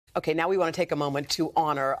Okay, now we want to take a moment to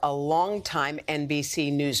honor a longtime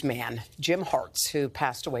NBC newsman, Jim Hartz, who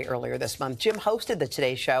passed away earlier this month. Jim hosted the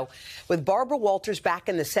Today Show with Barbara Walters back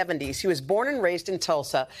in the 70s. He was born and raised in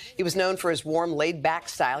Tulsa. He was known for his warm, laid-back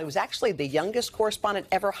style. He was actually the youngest correspondent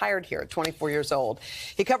ever hired here at 24 years old.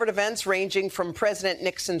 He covered events ranging from President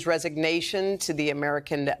Nixon's resignation to the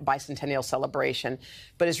American bicentennial celebration.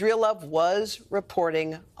 But his real love was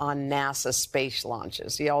reporting on NASA space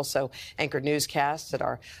launches. He also anchored newscasts at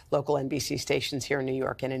our local NBC stations here in New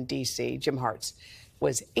York and in D.C. Jim Hartz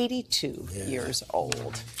was 82 years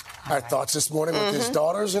old. Our thoughts this morning with his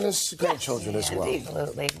daughters and his grandchildren as well.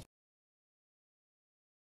 Absolutely.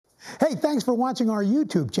 Hey, thanks for watching our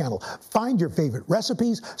YouTube channel. Find your favorite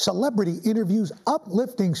recipes, celebrity interviews,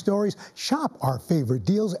 uplifting stories, shop our favorite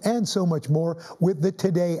deals, and so much more with the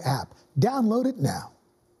Today app. Download it now.